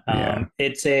again. Yeah.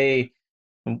 It's a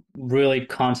really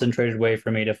concentrated way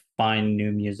for me to find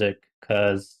new music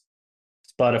because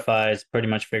Spotify's pretty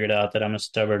much figured out that I'm a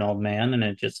stubborn old man and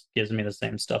it just gives me the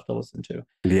same stuff to listen to.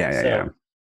 Yeah, yeah, yeah. So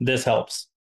this helps.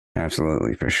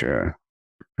 Absolutely, for sure.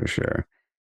 For sure.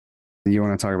 You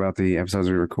want to talk about the episodes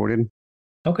we recorded?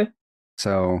 Okay.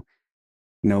 So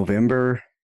November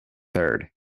 3rd.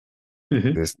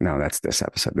 Hmm. This no, that's this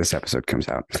episode. This episode comes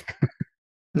out.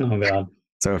 Oh God.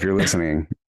 So if you're listening,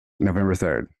 November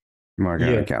 3rd, mark it on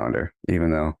your Yeah. calendar,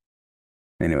 even though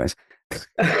anyways.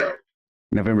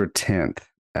 November 10th,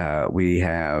 we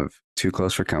have Too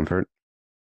Close for Comfort.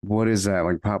 What is that?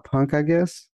 Like pop punk, I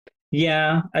guess?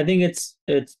 Yeah, I think it's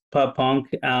pop punk.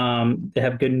 They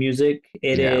have good music.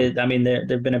 It Yeah. is, I mean,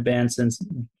 they've been a band since,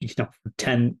 for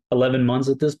 10, 11 months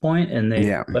at this point, and they've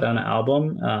Yeah. put out an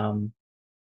album.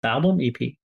 Album, EP.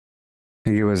 I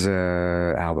think it was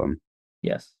a album.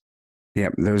 Yes.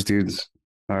 Yep, those dudes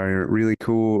are really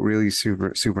cool, really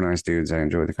super nice dudes. I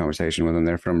enjoyed the conversation with them.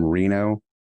 They're from Reno,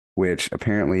 which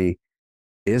apparently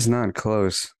is not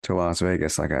close to Las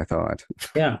Vegas like I thought.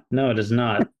 Yeah, no, it is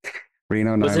not.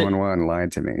 Reno Was it 911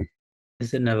 lied to me.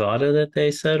 is it Nevada that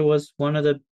they said was one of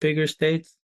the bigger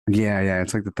states? Yeah, yeah,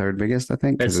 it's like the third biggest, I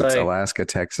think, because It's it's like, Alaska,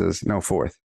 Texas. No,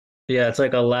 fourth. yeah, it's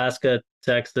like Alaska,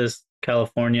 Texas,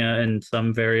 California in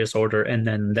some various order, and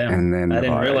then them. And then I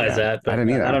didn't Nevada. realize Yeah, that, I but didn't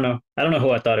I either. don't know. I don't know who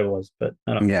I thought it was, but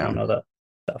I Yeah, don't know that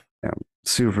stuff. yeah.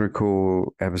 Super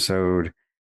cool episode.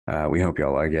 We hope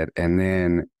y'all like it. And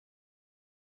then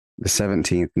the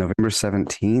 17th, November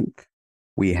 17th,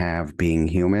 we have Being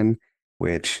Human,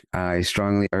 which I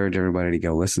strongly urge everybody to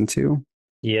go listen to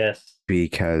Yes.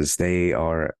 because they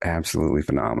are absolutely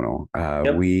phenomenal.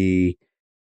 Yep. We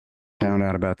found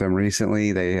out about them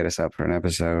recently. They hit us up for an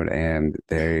episode and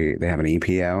they have an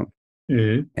EP out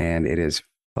Hmm. and it is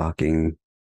fucking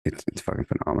it's fucking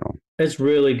phenomenal. It's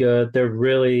really good. They're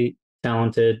really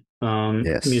talented,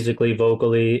 Yes. musically,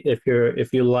 vocally. If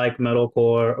you like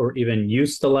metalcore or even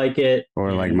used to like it,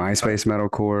 Or like and MySpace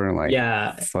metalcore, like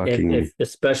yeah, fucking if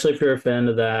especially if you're a fan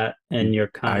of that and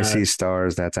you're I kind See of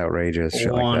Stars, that's outrageous,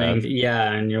 shit like that. wanting,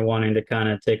 yeah, and you're wanting to kind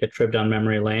of take a trip down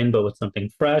memory lane, but with something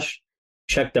fresh,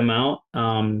 check them out.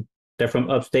 They're from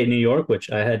upstate New York,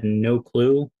 which I had no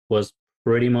clue was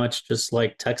pretty much just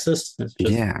like Texas. It's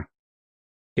just Yeah.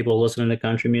 people listening to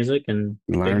country music and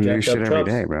big Learn new jacked shit up every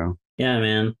day, trucks. bro. Yeah,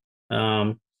 man.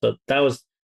 So that was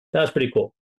pretty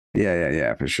cool.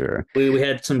 Yeah, for sure. We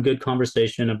had some good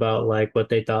conversation about like what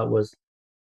they thought was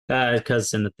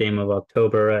because in the theme of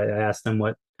October, I asked them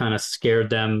what kind of scared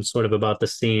them sort of about the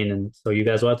scene, and so you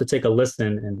guys will have to take a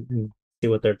listen and see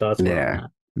what their thoughts were on Yeah, that.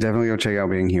 definitely go check out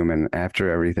Being Human. After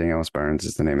Everything Else Burns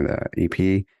is the name of the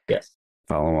EP. Yes.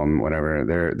 Follow them, whatever.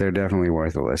 They're definitely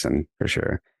worth a listen for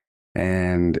sure.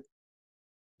 And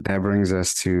that brings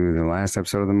us to the last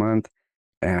episode of the month.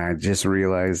 And I just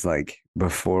realized, like,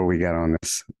 before we got on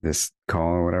this call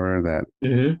or whatever, that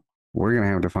Hmm. we're gonna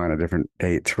have to find a different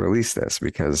date to release this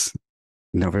because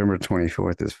November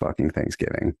 24th is fucking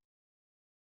Thanksgiving.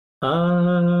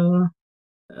 Uh,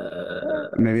 uh,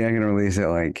 Maybe I can release it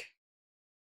like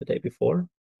the day before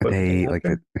a or the day day, like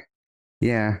the after.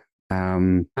 yeah.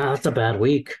 That's a bad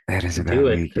week That is to a bad do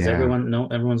it week. because Yeah,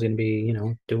 everyone's gonna be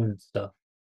doing stuff.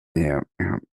 yeah.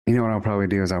 You know what I'll probably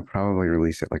do is I'll probably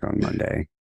release it like on Monday,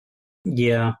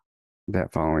 Yeah,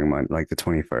 that following month, like the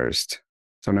 21st.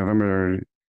 So November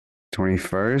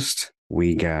 21st,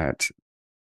 we got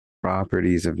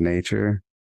Properties of Nature.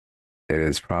 It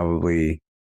is probably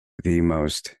the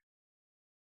most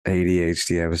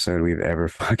ADHD episode we've ever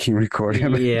fucking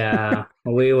recorded. yeah.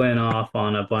 We went off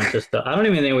on a bunch of stuff. I don't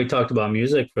even think we talked about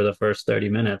music for the first 30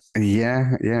 minutes.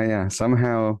 Yeah.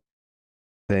 Somehow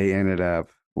they ended up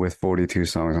with 42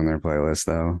 songs on their playlist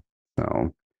though.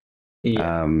 So,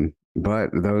 Yeah. but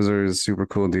those are super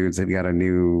cool dudes. They've got a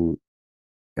new,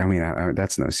 I mean,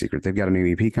 that's no secret. They've got a new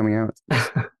EP coming out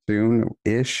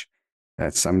soon-ish.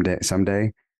 That's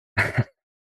someday.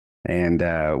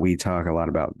 And we talk a lot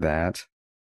about that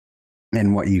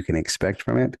and what you can expect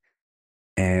from it.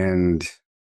 And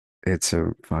it's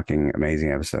a fucking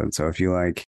amazing episode. So if you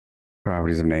like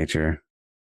Properties of Nature,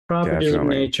 Properties of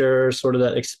definitely. nature, sort of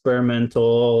that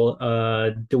experimental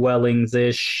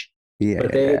dwellings-ish.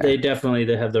 But they Yeah, definitely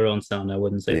they have their own sound. I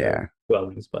wouldn't say they're yeah,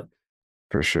 dwellings, but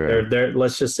for sure. they're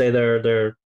let's just say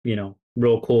they're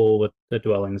real cool with the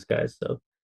dwellings guys. So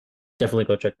definitely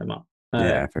go check them out.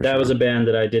 Yeah, for That was a sure. band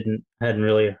that I didn't hadn't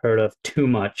really heard of too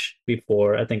much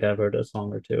before. I think I've heard a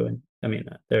song or two, and I mean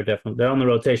they're on the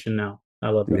rotation now. I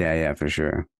love them. Yeah, for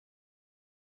sure.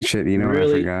 Shit, you know what I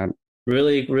Really, forgot?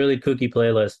 really kooky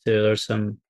playlist too. There's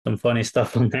some funny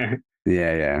stuff on there.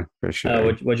 Yeah, for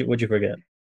sure. What'd you forget?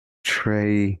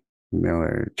 Trey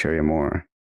Miller, Cherry Amore.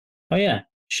 Oh yeah,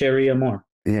 Sherry Amore.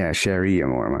 Yeah, Sherry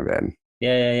Amore, my bad.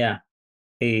 Yeah.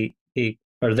 He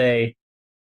or they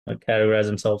categorize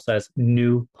themselves as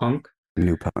new punk.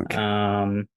 New Punk.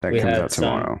 That We comes out had some.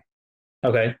 tomorrow.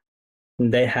 Okay,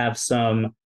 they have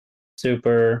some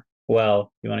super.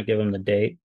 Well, you want to give them the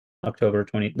date? October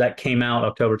 20. That came out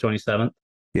October 27th.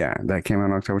 Yeah, that came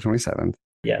out October 27th.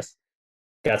 Yes,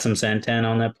 got some Santana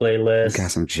on that Got playlist.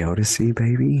 some Jodeci,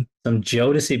 baby. Some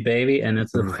Jodeci baby, and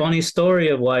it's a Ooh. funny story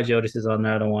of why Jodeci's on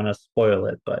there. I don't want to spoil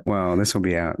it, but Well, this will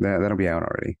be out. That'll be out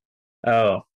already.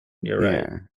 oh, you're right.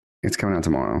 Yeah, it's coming out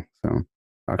tomorrow. So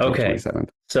October Okay, 27th.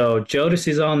 so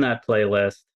Jodeci's on that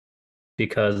playlist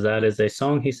because that is a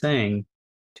song he sang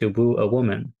to woo a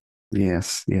woman, and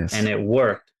Yes. it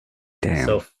worked. So,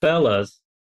 Damn. fellas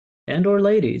and or You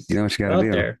ladies know what you got to out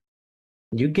do. there,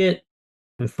 you get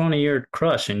in front of your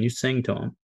crush and you sing to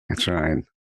him, That's right.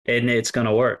 and it's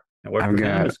gonna work. It worked I've for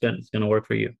him. got It's gonna work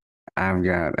for you. I've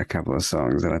got a couple of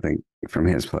songs that I think from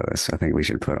his playlist. I think we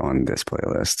should put on this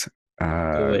playlist.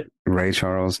 Do it. Ray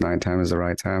Charles, Nighttime is the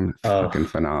Right Time. Oh, Fucking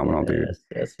phenomenal, dude.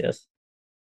 yes.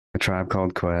 A Tribe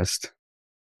Called Quest.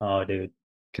 Oh, dude,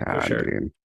 for God, sure.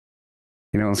 dude.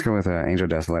 You know, let's go with Angel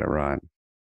Dust, Let It Rot.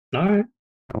 All right.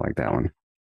 I like that one.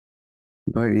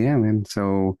 But yeah, man.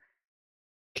 So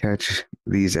catch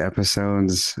these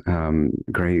episodes.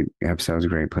 Great episodes,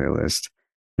 great playlist.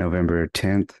 November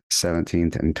 10th,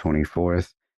 17th, and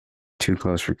 24th. Too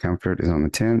Close for Comfort is on the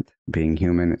 10th. Being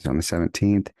Human is on the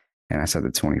 17th. And I said the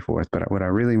 24th, but what I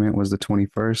really meant was the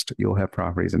 21st. You'll have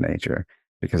Properties of Nature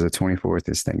because the 24th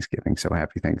is Thanksgiving. So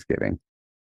happy Thanksgiving.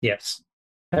 Yes.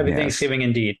 Happy Yes. Thanksgiving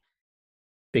indeed.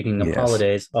 Speaking of Yes.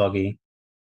 holidays, Augie,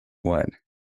 What?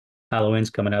 Halloween's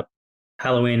coming up.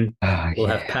 Halloween Oh, will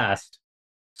have yeah. passed.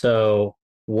 So,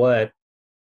 what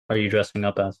are you dressing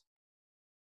up as?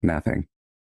 Nothing.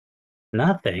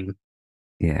 Nothing.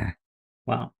 Yeah.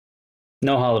 Wow.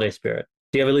 No holiday spirit.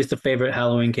 Do you have at least a favorite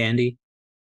Halloween candy?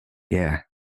 Yeah.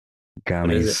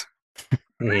 What is it?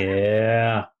 Gummies.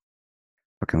 Yeah.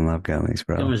 Fucking love gummies,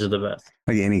 bro. Gummies are the best.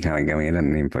 Like any kind of gummy, it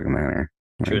doesn't even fucking matter.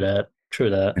 True Like, that. True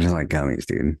that. I just like gummies,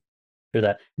 dude. True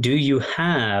that. Do you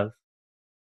have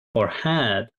or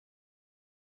had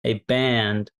a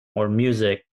band or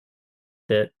music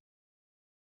that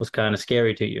was kind of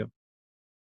scary to you?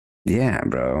 Yeah,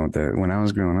 bro. The when I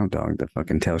was growing up, dog, the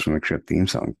fucking Tales from the Crypt theme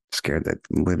song scared the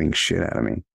living shit out of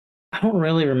me. I don't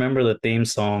really remember the theme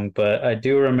song, but I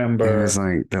do It was remember.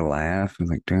 like the laugh. It was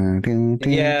like dun, dun, dun,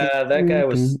 dun, Yeah, that guy dun,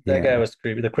 was dun. Yeah,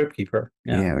 creepy. The Crypt Keeper.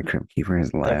 Yeah, yeah. The Crypt Keeper,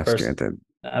 his that laugh person scared the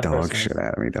that dog person shit was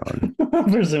out of me, dog. that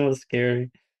person was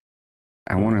scary.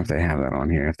 I wonder if Um, they have that on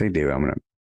here. If they do, I'm gonna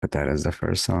put that as the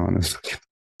first song.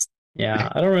 yeah,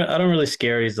 I don't really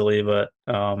scare easily, but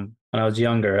when I was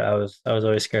younger, I was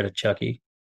always scared of Chucky.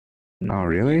 Oh,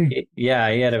 really? Yeah,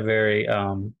 he had a very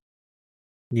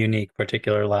unique,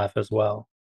 particular laugh as well.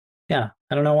 Yeah,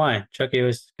 I don't know why. Chucky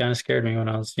always kind of scared me when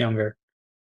I was younger.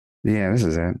 Yeah, this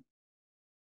is it.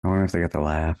 I wonder if they got the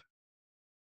laugh.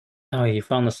 Oh, you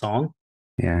found the song?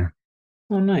 Yeah,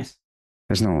 Oh, nice.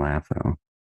 there's no laugh though.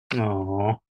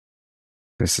 Oh,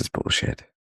 This is bullshit.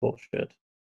 bullshit.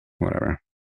 Whatever.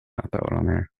 I'll throw it on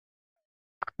there.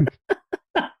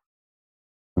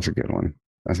 That's a good one.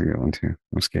 That's a good one too.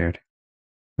 I'm scared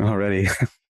already.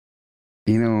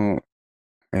 You know,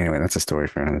 anyway, that's a story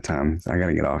for another time. I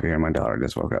gotta get off here. My daughter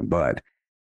just woke up, but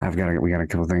we got a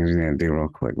couple things we need to do real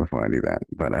quick before I do that.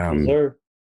 But Yes, sir.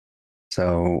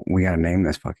 so we gotta name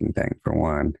this fucking thing for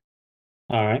one.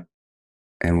 All right.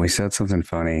 And we said something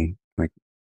funny like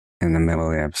in the middle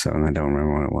of the episode, and I don't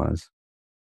remember what it was.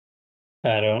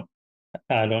 I don't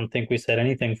I don't think we said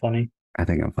anything funny. I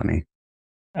think I'm funny.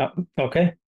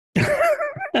 Okay.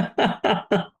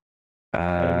 Gotta be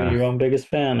uh, your own biggest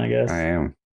fan, I I guess.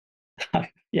 am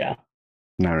Yeah.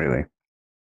 not really.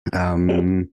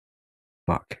 Um,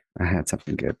 fuck. I had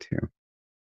something good too.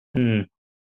 Hmm.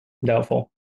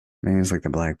 Doubtful. Maybe it's like the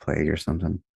Black Plague or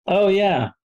something. Oh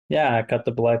yeah. Yeah, I got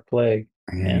the Black Plague.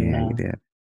 Yeah, And yeah, you did.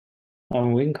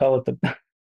 we can call it the Black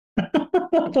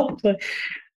Plague.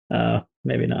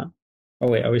 Maybe not. Oh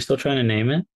wait, are we still trying to name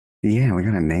it? Yeah, we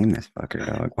gotta name this fucker,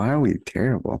 dog. Why are we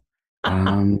terrible?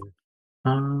 Um,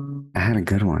 Um, I had a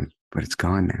good one, but it's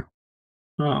gone now.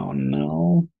 oh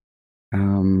no.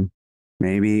 Um,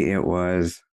 maybe it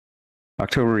was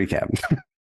October recap.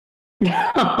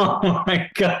 Oh my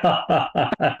God.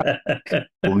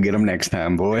 We'll get them next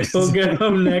time, boys. We'll get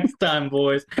them next time,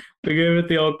 boys. We gave it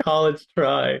the old college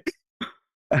try.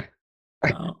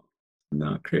 Oh,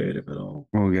 not creative at all.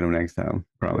 We'll get them next time.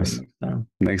 Promise.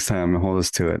 Next time, hold us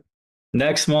to it.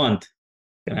 Next month,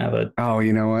 gonna have a. Oh,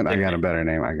 you know what? I got a better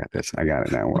name. I got this. I got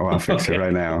it now. Well, I'll fix it Okay.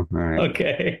 right now. All right.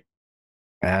 Okay.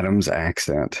 Adam's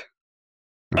accent.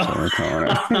 That's what we're calling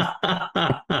it.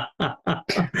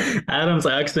 Adam's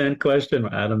accent question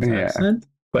mark. Adam's Yeah. accent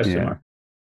question Yeah. mark.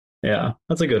 Yeah,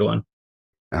 that's a good one.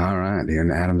 All right, dude.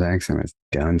 Adam's accent is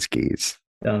Dunskies.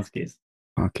 Downskis.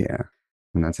 Fuck yeah.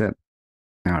 And that's it.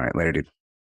 All right, later, dude.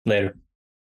 Later.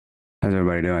 How's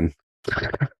everybody doing?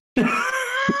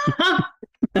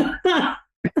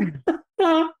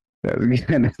 That was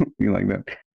good. You like that?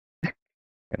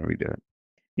 Gotta redo it.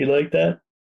 You like that?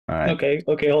 All right. Okay.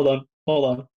 Okay. Hold on.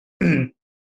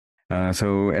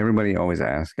 So everybody always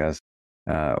asks us,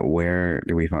 where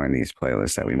do we find these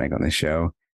playlists that we make on this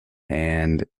show?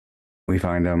 And we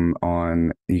find them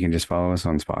on, you can just follow us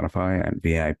on Spotify at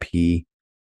VIP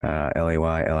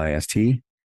LAYLIST.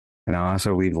 And I'll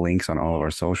also leave links on all of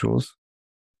our socials,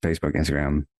 Facebook,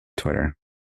 Instagram, Twitter.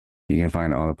 You can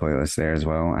find all the playlists there as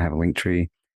well. I have a link tree,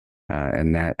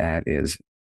 and that at is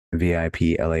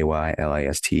VIP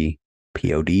LAYLIST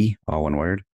POD, all one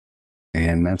word.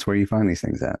 And that's where you find these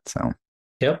things at. So,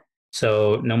 Yep.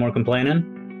 So no more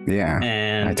complaining. yeah,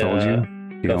 And I told you.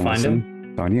 You go don't find listen,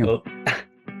 them. it's on you.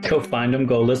 Go find them.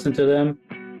 Go listen to them.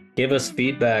 Give us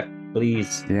feedback,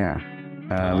 please. Yeah.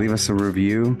 Leave us a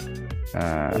review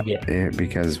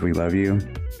because we love you.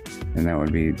 And that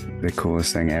would be the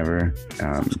coolest thing ever.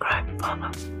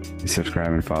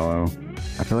 Subscribe and follow.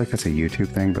 I feel like that's a YouTube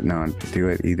thing, but no, do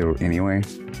it either anyway.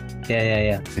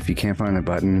 Yeah. If you can't find the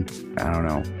button, I don't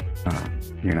know.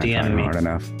 You're not DM trying me. hard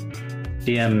enough.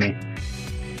 DM me.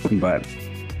 But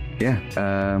yeah,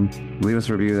 leave us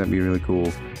a review. That'd be really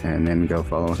cool. And then go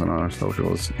follow us on our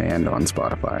socials and on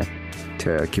Spotify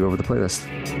to keep up with the playlist.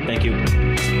 Thank you.